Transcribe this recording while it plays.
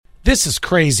This is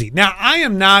crazy. Now, I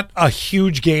am not a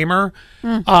huge gamer,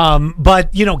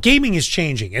 but, gaming is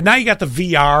changing. And now you got the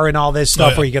VR and all this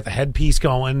stuff where you get the headpiece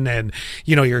going and,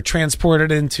 you're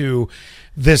transported into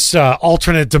this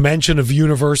alternate dimension of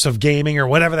universe of gaming or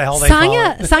whatever the hell they call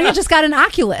it. Sanya just got an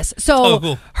Oculus.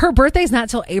 So her birthday's not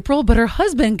till April, but her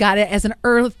husband got it as an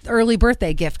early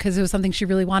birthday gift because it was something she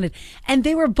really wanted. And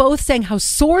they were both saying how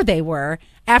sore they were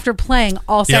after playing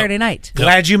all Saturday night.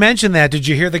 Glad you mentioned that. Did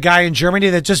you hear the guy in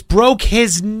Germany that just broke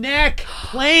his neck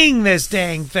playing this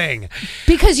dang thing?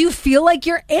 Because you feel like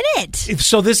you're in it.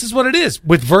 So this is what it is.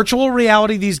 With virtual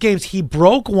reality, these games, he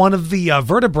broke one of the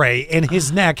vertebrae in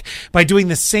his neck by doing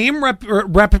the same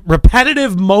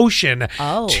repetitive motion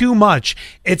too much.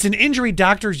 It's an injury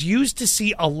doctors used to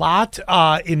see a lot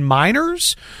in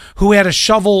miners who had to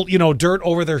shovel, dirt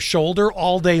over their shoulder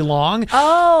all day long.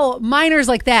 Oh, miners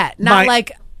like that.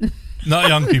 Not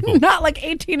young people. Not like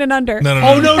 18 and under. No.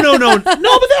 No, but then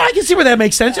I can see where that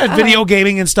makes sense. Video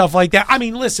gaming and stuff like that. I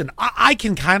mean, listen, I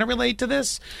can kind of relate to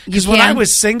this because when I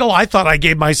was single, I thought I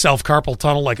gave myself carpal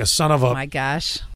tunnel like a son of a... Oh, my gosh.